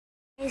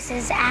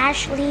this is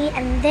Ashley,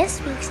 and this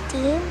week's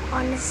theme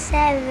on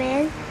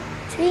 7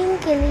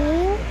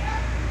 Twinkling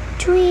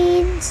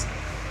Twins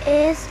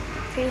is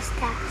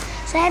freestyle.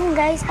 So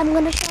guys, I'm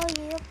gonna show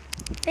you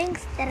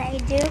things that I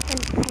do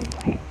when I'm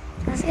bored.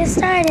 Let's get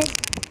started.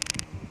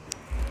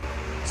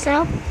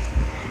 So,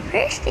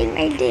 first thing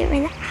I do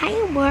when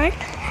I'm bored,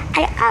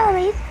 I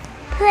always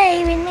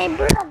play with my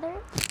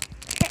brother.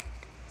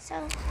 So,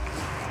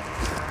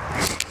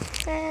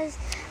 because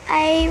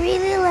I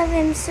really love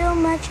him so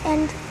much,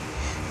 and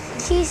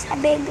he's a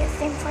big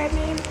thing for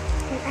me, and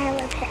I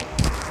love him.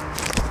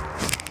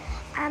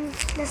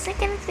 The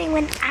second thing,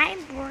 when I'm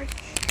bored,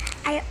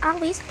 I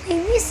always play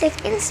music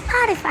in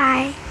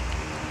Spotify.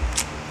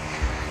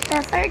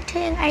 The third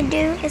thing I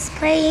do is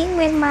playing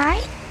with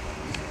my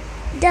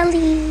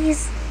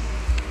dollies.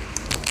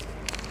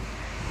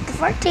 The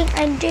fourth thing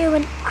I do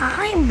when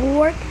I'm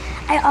bored,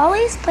 I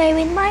always play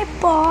with my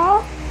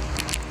ball.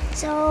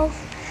 So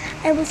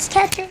I will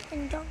catch it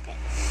and dunk it.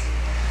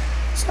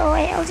 So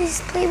I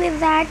always play with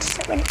that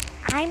when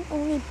I'm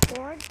only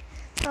bored.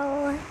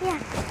 So yeah.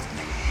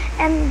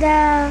 And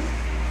the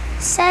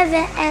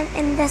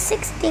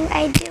sixth thing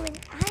I do when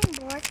I'm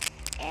bored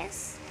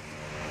is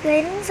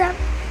planning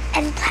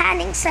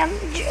some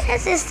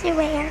dresses to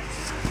wear.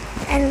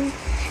 And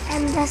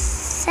the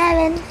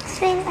seventh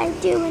thing I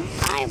do when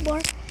I'm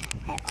bored,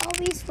 I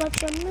always watch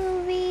some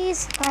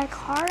movies, like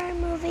horror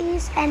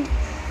movies and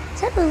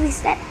some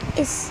movies that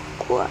is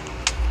cool.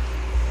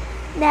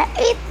 The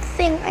eighth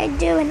thing I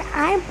do when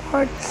I'm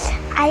bored,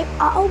 I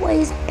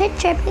always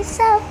picture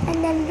myself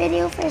and then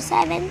video for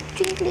 7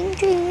 twinkling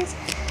trees.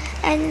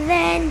 And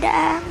then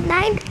the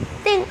ninth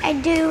thing I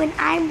do when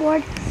I'm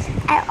bored,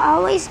 I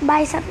always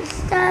buy some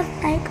stuff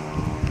like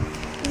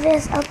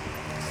this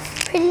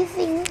pretty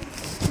thing.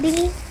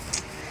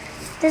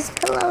 This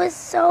pillow is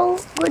so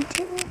good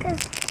to me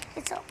because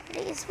it's so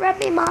pretty. It's from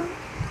my mom,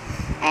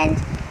 and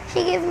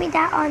she gave me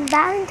that on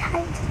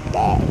Valentine's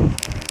Day.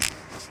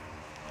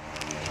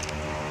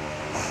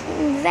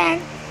 And then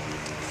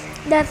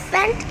the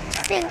 10th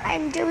thing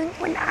I'm doing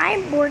when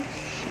I'm bored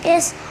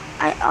is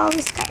I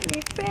always type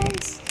my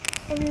friends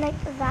and like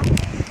that.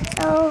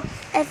 So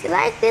if you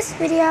like this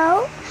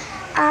video,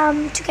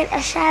 to get a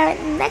shout out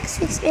in next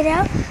week's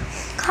video,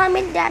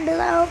 comment down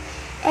below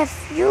if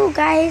you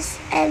guys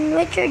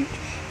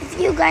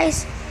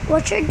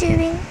what you're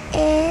doing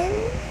and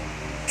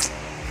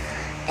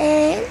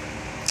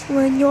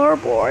when you're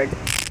bored.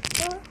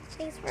 So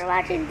thanks for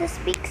watching this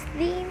week's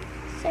theme.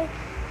 So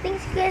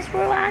thanks you guys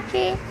for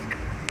watching.